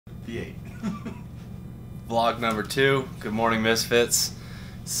58. Vlog number 2. Good morning, Misfits.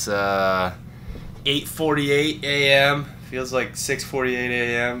 It's 8:48 a.m. Feels like 6:48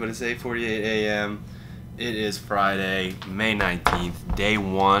 a.m., but it's 8:48 a.m. It is Friday, May 19th, day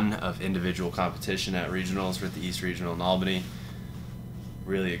 1 of individual competition at regionals. We're at the East Regional in Albany.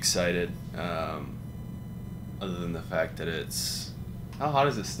 Really excited. Other than the fact that it's... How hot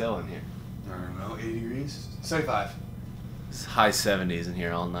is it still in here? I don't know, 80 degrees? 75. It's high 70s in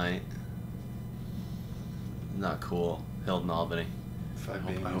here all night. Not cool. Hilton, Albany. I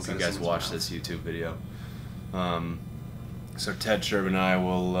hope you guys watch this YouTube video. So Ted, Sherb, and I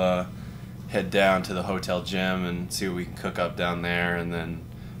will head down to the hotel gym and see what we can cook up down there, and then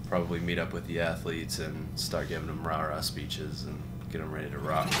probably meet up with the athletes and start giving them rah-rah speeches and get them ready to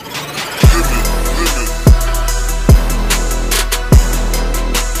rock.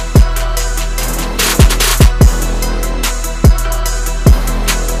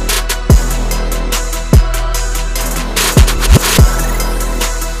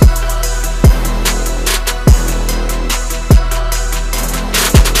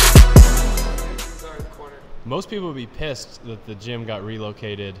 Most people would be pissed that the gym got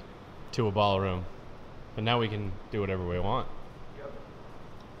relocated to a ballroom, but now we can do whatever we want. Yep.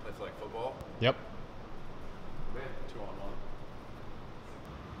 That's like football? Yep. Man, 2-on-1.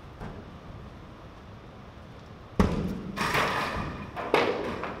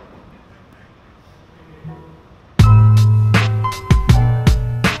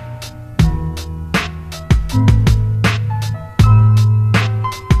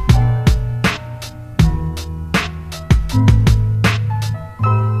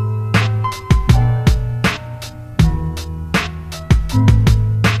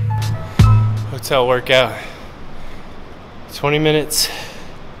 Hotel workout, 20 minutes,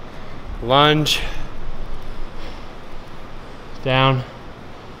 lunge, down,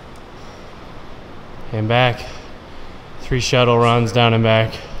 and back, 3 shuttle runs down and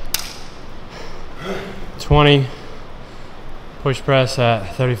back, 20 push press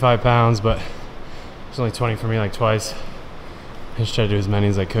at 35 pounds, but it was only 20 for me like twice. I just tried to do as many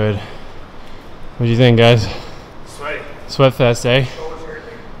as I could. What do you think, guys? Sweaty. Sweat fest, eh?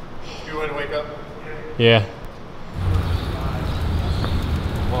 You want to wake up? Yeah.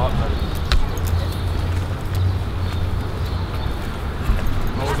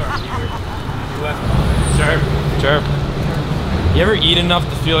 Sure. You ever eat enough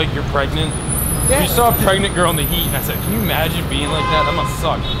to feel like you're pregnant? Yeah. You saw a pregnant girl in the heat, and I said, "Can you imagine being like that? That must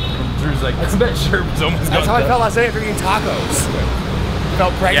suck." And Drew's like, "I bet Sherp's almost." That's how I felt last night after eating tacos.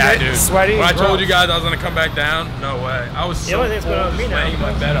 Felt pregnant, yeah, dude. sweaty. When I told you guys I was gonna come back down, no way. I was so only thing's going on with me now. laying in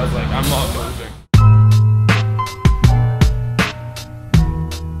my bed. I was like, I'm not moving.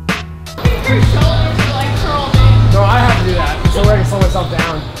 Your shoulders are like curling. No, I have to do that. So I can slow myself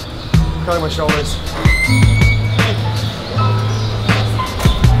down. Curling my shoulders.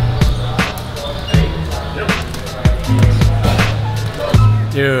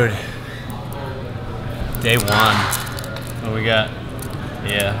 Dude, day 1. What we got?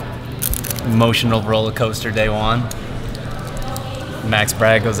 Yeah, emotional roller coaster day 1. Max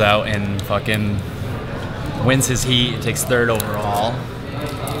Bragg goes out and fucking wins his heat, takes 3rd overall.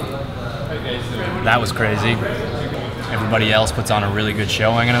 That was crazy. Everybody else puts on a really good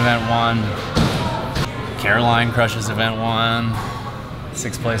showing in event 1. Caroline crushes event 1.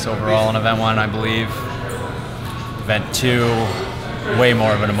 6th place overall in event 1, I believe. Event 2, way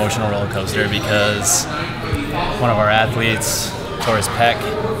more of an emotional roller coaster because one of our athletes, Taurus Peck,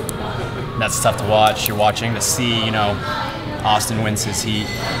 that's tough to watch. You're watching to see, you know, Austin wins his heat,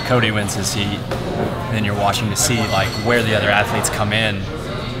 Cody wins his heat, and then you're watching to see like where the other athletes come in,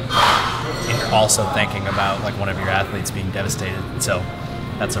 and you're also thinking about like one of your athletes being devastated. So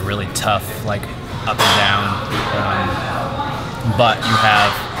that's a really tough like up and down. But you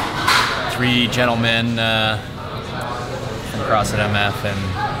have 3 gentlemen from CrossFit MF and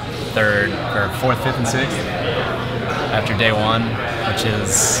 3rd or 4th, 5th, and 6th after day 1, which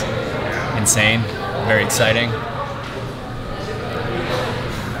is insane, very exciting.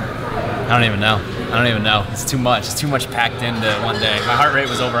 I don't even know. It's too much. It's too much packed into one day. My heart rate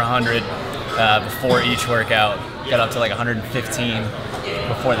was over 100 before each workout. Got up to like 115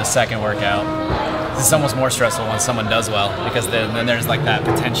 before the 2nd workout. This is almost more stressful when someone does well, because then there's like that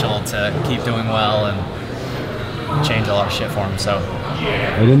potential to keep doing well and change a lot of shit for them. So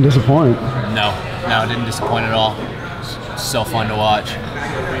it didn't disappoint. No, it didn't disappoint at all. So fun to watch.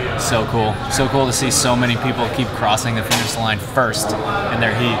 So cool to see so many people keep crossing the finish line first in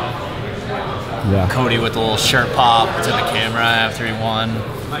their heat. Yeah. Cody with a little shirt pop to the camera after he won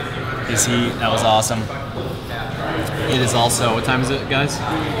his heat. That was awesome. It is also, what time is it, guys?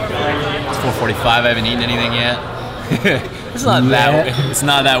 It's 4:45. I haven't eaten anything yet. It's not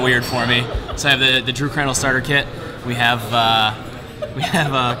that weird for me. So I have the Drew Crandall starter kit. We have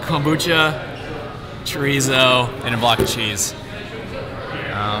kombucha, chorizo, and a block of cheese.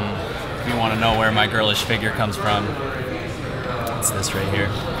 If you want to know where my girlish figure comes from, it's this right here.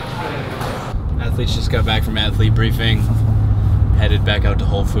 Athletes just got back from athlete briefing, headed back out to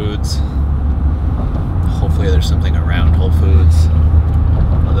Whole Foods. Hopefully there's something around Whole Foods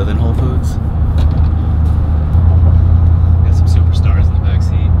other than Whole Foods. Got some superstars in the back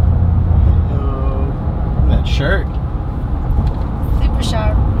seat. That shirt. Super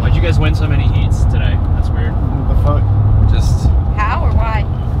sharp. Why'd you guys win so many heats today? That's weird. What the fuck? Just How or why?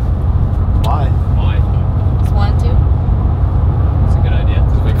 Why? why? Just wanted to. It's a good idea.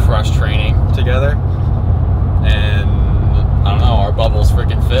 We crushed training together, and I don't know, our bubble's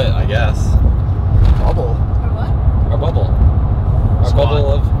freaking fit, I guess. Bubble. Or what? Our bubble. Our Squad.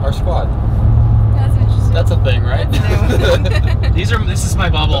 bubble of our squad. That's interesting. That's a thing, right? This is my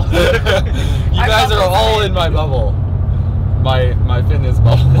bubble. You guys are all in my bubble. My fitness I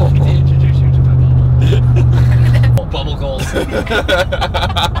bubble. need to introduce you to my bubble. Bubble goals.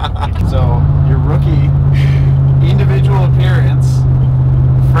 So, your rookie individual appearance,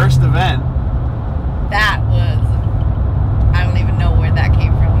 first event. That was, I don't even know where that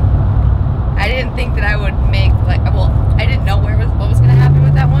came from. I didn't think that I would make, like, well, I didn't know what was going to happen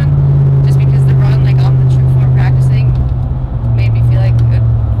with that one, just because the run, like, on the true form practicing made me feel like a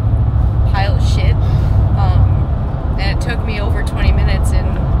pile of shit. And it took me over 20 minutes in,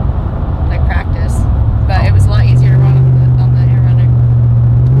 like, practice, but it was a lot easier to run on the air runner.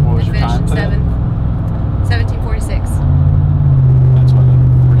 What was I your finished time in today? 17:46. That's what,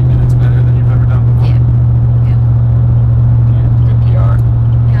 40 minutes better than you've ever done before? Yeah. Good PR.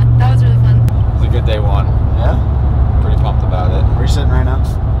 Yeah, that was really fun. It was a good day one. Yeah? Pretty pumped about it. Where are you sitting right now?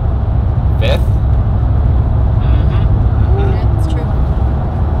 5th. Yeah, that's true.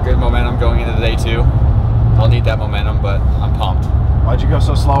 Good momentum going into day 2. I'll need that momentum, but I'm pumped. Why'd you go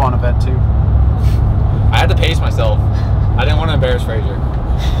so slow on event 2? I had to pace myself. I didn't want to embarrass Frazier.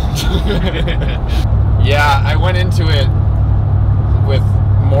 Yeah, I went into it with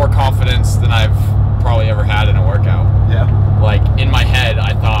more confidence than I've probably ever had in a workout. Yeah. Like, in my head,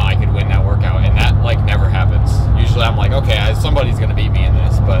 I thought I could win that workout, and that, like, never happens. Usually I'm like, okay, somebody's going to beat me in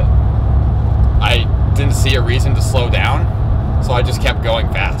this, but I didn't see a reason to slow down, so I just kept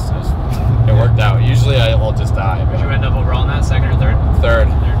going fast. It worked out. Usually I'll just die. Did you end up overall in that, second or third? Third.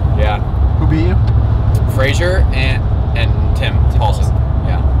 Yeah. Who beat you? Frazier and Tim Paulson.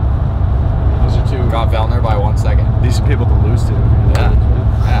 Yeah. Those are two Got Vellner by 1 second. decent people to lose to. Yeah.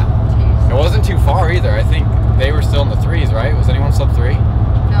 Yeah. Jeez. It wasn't too far either. I think they were still in the 3s, right? Was anyone sub 3?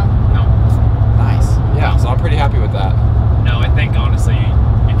 No. No. Nice. Yeah, so I'm pretty happy with that. No, I think honestly,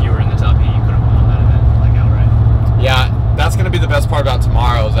 if you were in the top 8, you could have won that event, like outright. Yeah, that's going to be the best part about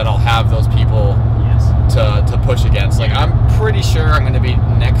tomorrow is that I'll have those people Yes. to push against. Like, I'm pretty sure I'm going to be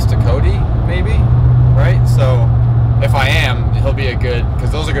next to Cody, maybe, right? So if I am, he'll be a good,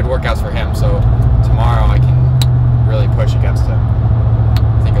 because those are good workouts for him. So tomorrow I can really push against him.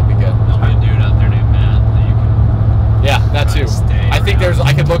 I think it'll be good. There'll be a dude out there named Matt that you can. Yeah, that Try too. to stay I think around.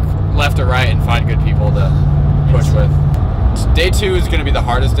 I could look left or right and find good people to push with. Day 2 is going to be the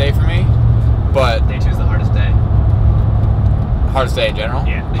hardest day for me, but Day 2 is the hardest day. hardest day in general?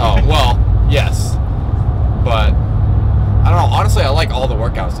 Yeah. Oh, well, yes. But I don't know. Honestly, I like all the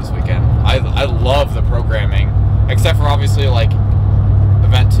workouts this weekend. I love the programming, except for obviously like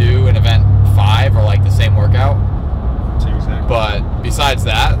event 2 and event 5 are like the same workout. Same exact. But besides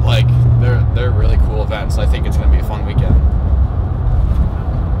that, like they're really cool events. I think it's going to be a fun weekend.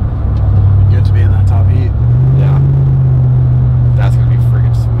 Good to be in that top heat. Yeah. That's going to be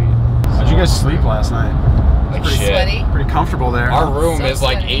freaking sweet. How'd you guys sleep last night? Like Pretty shit. sweaty. Pretty comfortable there. Our room So is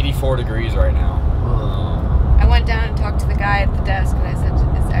like sweaty. 84 degrees right now. I went down and talked to the guy at the desk, and I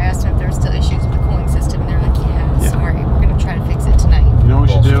asked him if there were still issues with the cooling system, and they're like, yeah, sorry, we're going to try to fix it tonight. You know what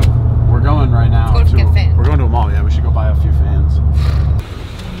we should do? We're going right now. Let's go get fans. We're going to a mall. Yeah, we should go buy a few fans.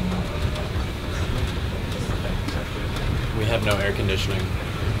 We have no air conditioning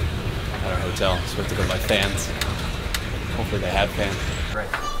at our hotel, so we have to go buy fans. Hopefully they have fans.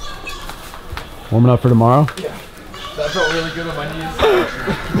 Warming up for tomorrow? That felt really good on my knees.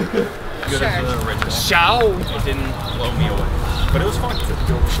 Sure. Show! It didn't blow me away. But it was fun. It's a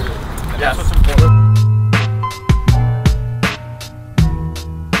dope shit. Yes. That's what's important.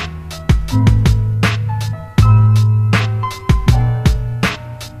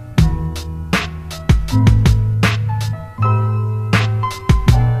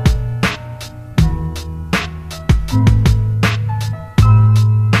 Thank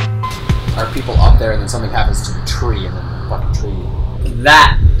are people up there and then something happens to the tree and then the fucking tree...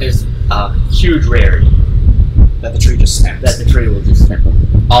 That is a huge rarity. That the tree just snaps. That the tree will just snap.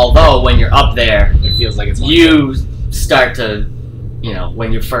 Although, when you're up there, It feels like it's... you start to, you know,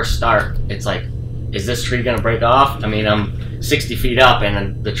 when you first start, it's like, is this tree going to break off? I mean, I'm 60 feet up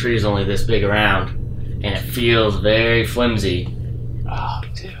and the tree is only this big around, and it feels very flimsy. Oh,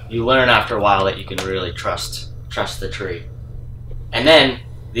 dude. You learn after a while that you can really trust the tree. And then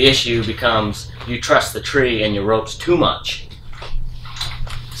the issue becomes you trust the tree and your ropes too much.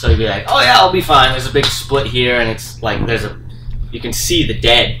 So you'd be like, oh yeah, I'll be fine. There's a big split here, and it's like you can see the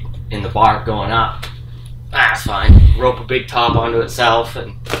dead in the bark going up. That's fine. Rope a big top onto itself,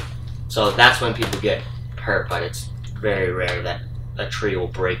 and so that's when people get hurt. But it's very rare that a tree will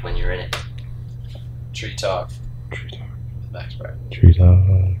break when you're in it. Tree talk. Tree talk. Max Brad. Tree talk.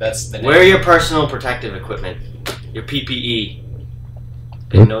 That's the name. Wear your personal protective equipment, your PPE,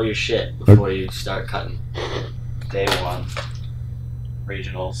 and know your shit before you start cutting. Day 1.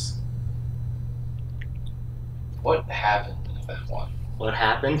 Regionals. What happened in event 1? What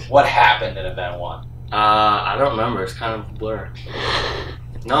happened? What happened in event 1? I don't remember. It's kind of a blur.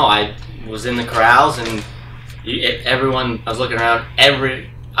 No, I was in the corrals and everyone. I was looking around.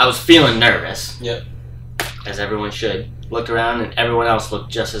 I was feeling nervous. Yep. As everyone should. Looked around and everyone else looked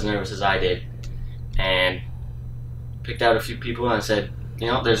just as nervous as I did, and picked out a few people and I said, you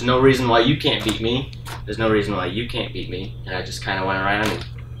know, there's no reason why you can't beat me. There's no reason why you can't beat me. And I just kind of went around and...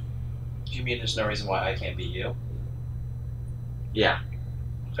 Do you mean there's no reason why I can't beat you? Yeah.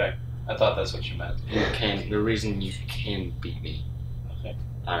 Okay. I thought that's what you meant. The reason you can beat me. Okay.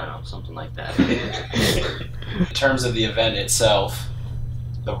 I don't know, something like that. In terms of the event itself,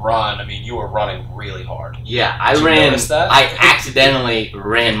 the run, I mean, you were running really hard. Yeah, I Did you notice that? I accidentally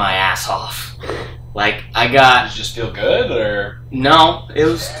ran my ass off. Like, I Did got... you just feel good, or? No, it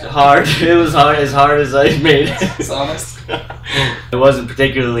was hard. It was as hard as I made it. It's honest. It wasn't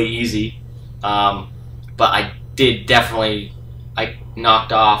particularly easy, but I did definitely... I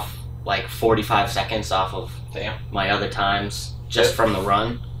knocked off like 45 seconds off of my other times just from the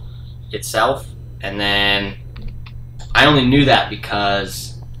run itself, and then I only knew that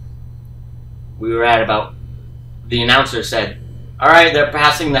because we were at about... The announcer said, "Alright, they're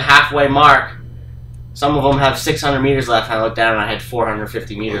passing the halfway mark. Some of them have 600 meters left," and I looked down and I had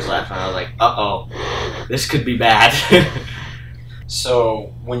 450 meters left, and I was like, uh-oh, this could be bad.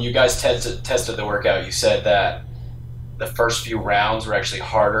 So, when you guys tested the workout, you said that the first few rounds were actually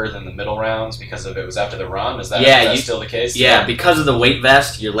harder than the middle rounds because of it was after the run? Is that still the case? Yeah, because of the weight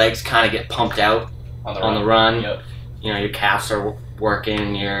vest, your legs kind of get pumped out on the run. Yep. You know, your calves are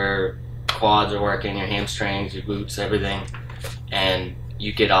working, your quads are working, your hamstrings, your glutes, everything. And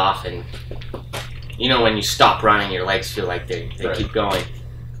you get off and... You know, when you stop running, your legs feel like they Right. keep going.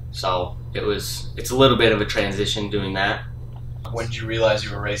 So it's a little bit of a transition doing that. When did you realize you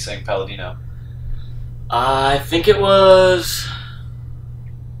were racing Palladino? I think it was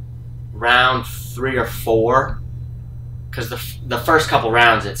round 3 or 4. Because the first couple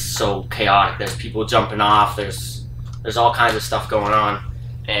rounds, it's so chaotic. There's people jumping off. There's all kinds of stuff going on,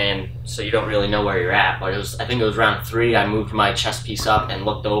 and so you don't really know where you're at. But I think it was round 3. I moved my chest piece up and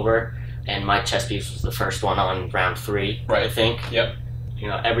looked over. And my chest piece was the first one on round 3, Right. I think. Yep. You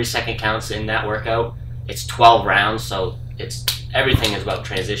know, every second counts in that workout. It's 12 rounds, so everything is about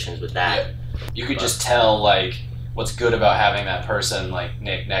transitions with that. Yeah. You could just tell, like, what's good about having that person like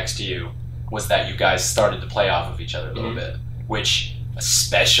Nick next to you was that you guys started to play off of each other a little bit, which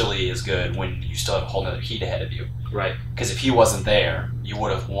especially is good when you still have a whole other heat ahead of you. Right. Because if he wasn't there, you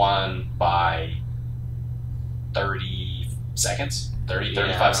would have won by 30 seconds. 30,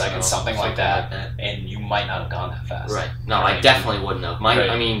 35 seconds, something like that, and you might not have gone that fast. Right. No, Right. I definitely wouldn't have. Right.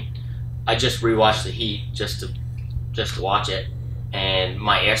 I mean, I just rewatched the heat just to watch it, and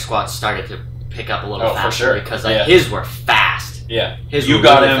my air squats started to pick up a little Oh, for faster sure. because Yeah. his were fast. Yeah, His you were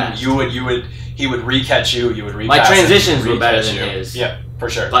got really him. fast. He would re-catch you. You would My repass him, transitions were better re-catch than you. his. Yeah, for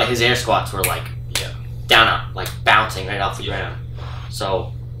sure. But his air squats were like Yeah. down up, like bouncing right off the ground.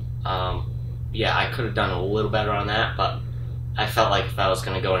 So, yeah, I could have done a little better on that, but I felt like if I was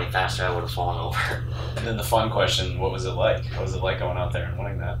going to go any faster, I would have fallen over. And then the fun question: what was it like? What was it like going out there and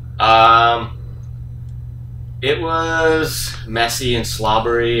winning that? It was messy and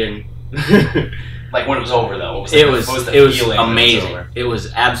slobbery and. Like when it was over, though. What was It the was feeling when amazing. It was over? It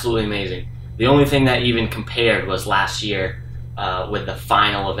was absolutely amazing. The only thing that even compared was last year with the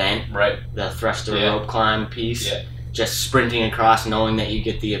final event, Right. the thruster Yeah. rope climb piece. Yeah. Just sprinting across, knowing that you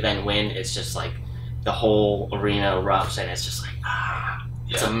get the event win. It's just like the whole arena erupts, and it's just like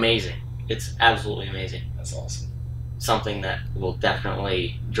it's Yeah. amazing. It's absolutely amazing. That's awesome. something that will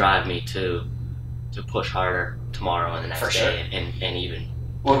definitely drive me to push harder tomorrow and the next day, and even.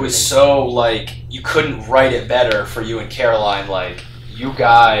 Well, it was so, like, you couldn't write it better for you and Caroline. Like, you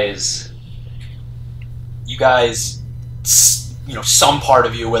guys, you know, some part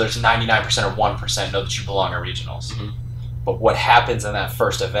of you, whether it's 99% or 1%, know that you belong at regionals. Mm-hmm. But what happens in that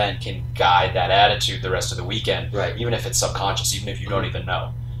first event can guide that attitude the rest of the weekend, Right. even if it's subconscious, even if you don't even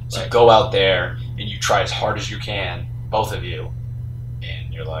know. So Right. you go out there and you try as hard as you can, both of you,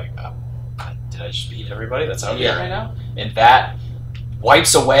 and you're like, did I just beat everybody that's out here right now? And that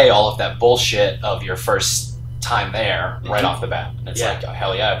wipes away all of that bullshit of your first time there right off the bat. And it's like, oh,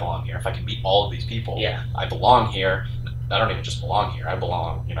 hell yeah, I belong here. If I can beat all of these people, I belong here. I don't even just belong here. I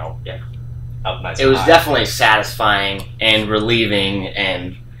belong, you know, up nice. It was definitely satisfying and relieving,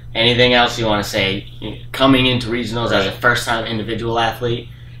 and anything else you want to say. Coming into regionals as a first-time individual athlete,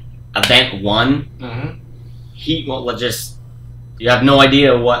 event one, heat. Well, just you have no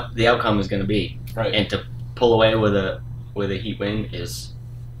idea what the outcome is going to be, and to pull away with a heat win is,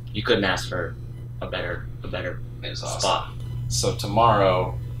 you couldn't ask for a better spot. Awesome. So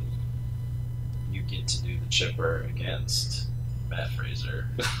tomorrow, you get to do the chipper against Matt Fraser,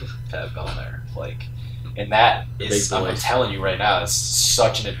 Pat Bellner, like, and that is, I'm telling you right now, it's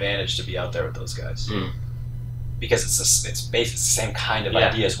such an advantage to be out there with those guys, because it's basically the same kind of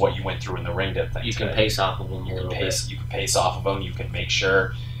idea as what you went through in the ring dip thing. You can pace off of them a little bit. You can pace off of them. You can make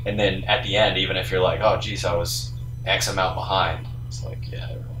sure, and then at the end, even if you're like, oh, geez, I was X amount behind, it's like,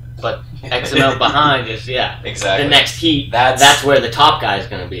 but X amount behind is exactly the next heat. That's where the top guy is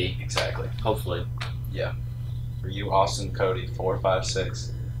going to be. Exactly. Hopefully. Yeah. For you, Austin, Cody, 4, 5,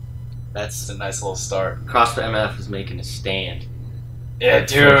 6. That's a nice little start. CrossFit MF is making a stand. Yeah,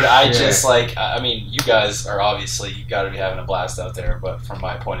 dude. I just like. I mean, you guys are obviously, you got to be having a blast out there. But from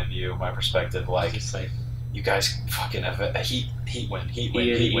my point of view, my perspective, like you guys fucking have a heat win.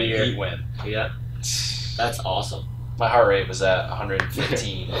 Yeah. That's awesome. My heart rate was at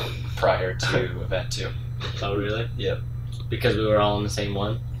 115 prior to event 2. Oh, really? Yep. Because we were all in the same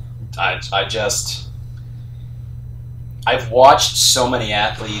one? I've watched so many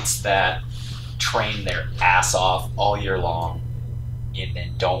athletes that train their ass off all year long and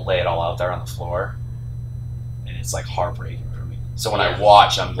then don't lay it all out there on the floor. And it's like heartbreaking for me. So when I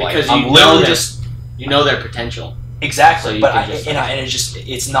watch, I'm like, I'm literally just... You know their potential. Exactly, so but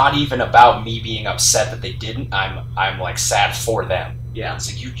it's not even about me being upset that they didn't. I'm like sad for them. Yeah,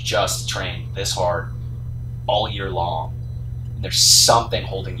 it's like you just trained this hard all year long, and there's something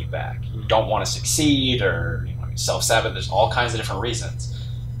holding you back. You don't want to succeed, or self-sabotage. There's all kinds of different reasons.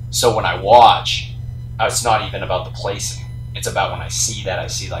 So when I watch, it's not even about the placing. It's about when I see that, I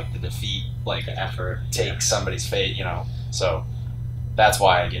see like the defeat, like the effort, take somebody's fate, So that's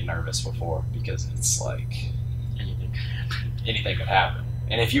why I get nervous before, because it's like. Anything could happen,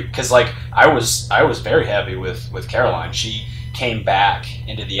 and because like I was very happy with Caroline. She came back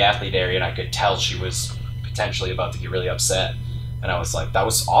into the athlete area, and I could tell she was potentially about to get really upset. And I was like, that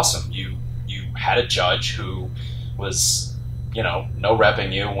was awesome. You had a judge who was, no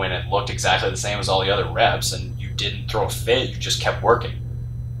repping you when it looked exactly the same as all the other reps, and you didn't throw a fit. You just kept working.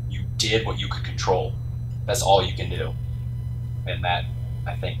 You did what you could control. That's all you can do, and that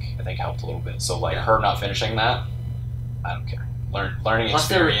I think helped a little bit. So like her not finishing that. I don't care. Learning Plus, experience.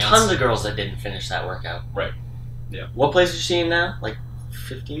 there were tons of girls that didn't finish that workout. Right. Yeah. What place is she in now? Like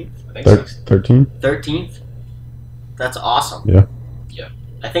 15th? I think 13th. 13th? That's awesome. Yeah. Yeah.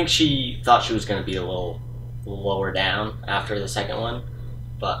 I think she thought she was going to be a little lower down after the second one,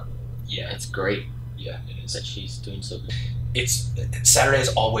 but yeah, it's great. Yeah, it is. That she's doing so good. Saturday is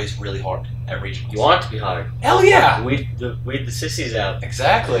always really hard at regionals. You want it to be hard. Hell yeah. Weed the sissies out.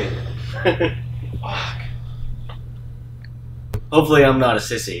 Exactly. Fuck. Hopefully I'm not a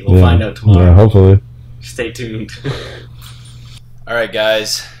sissy. We'll find out tomorrow. Yeah, hopefully. Stay tuned. All right,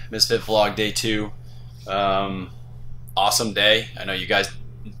 guys. Misfit vlog day 2. Awesome day. I know you guys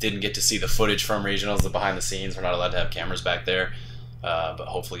didn't get to see the footage from regionals, the behind the scenes. We're not allowed to have cameras back there. But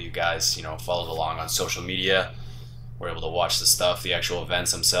hopefully you guys, followed along on social media. We're able to watch the stuff, the actual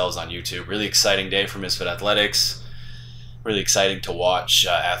events themselves on YouTube. Really exciting day for Misfit Athletics. Really exciting to watch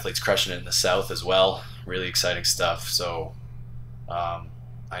athletes crushing it in the South as well. Really exciting stuff. So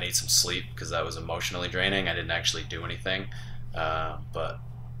I need some sleep because that was emotionally draining. I didn't actually do anything. But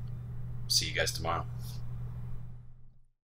see you guys tomorrow.